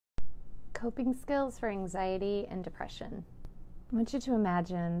Coping skills for anxiety and depression. I want you to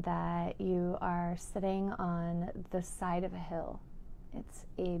imagine that you are sitting on the side of a hill. It's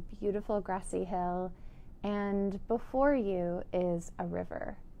a beautiful grassy hill, and before you is a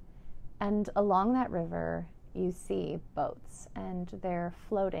river. And along that river, you see boats, and they're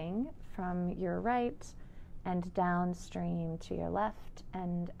floating from your right and downstream to your left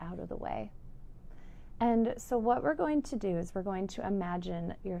and out of the way. And so what we're going to do is we're going to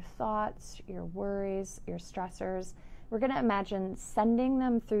imagine your thoughts, your worries, your stressors. We're going to imagine sending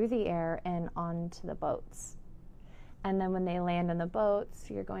them through the air and onto the boats. And then when they land on the boats,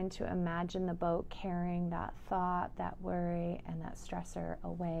 you're going to imagine the boat carrying that thought, that worry, and that stressor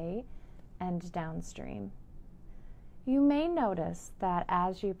away and downstream. You may notice that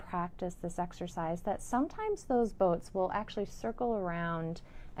as you practice this exercise that sometimes those boats will actually circle around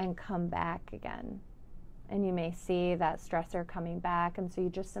and come back again. And you may see that stressor coming back, and so you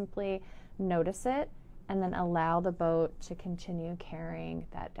just simply notice it and then allow the boat to continue carrying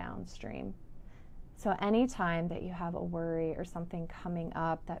that downstream. So anytime that you have a worry or something coming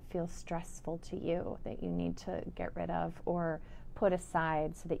up that feels stressful to you, that you need to get rid of or put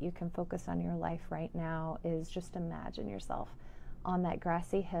aside so that you can focus on your life right now, is just imagine yourself on that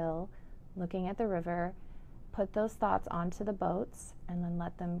grassy hill looking at the river, put those thoughts onto the boats, and then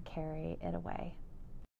let them carry it away.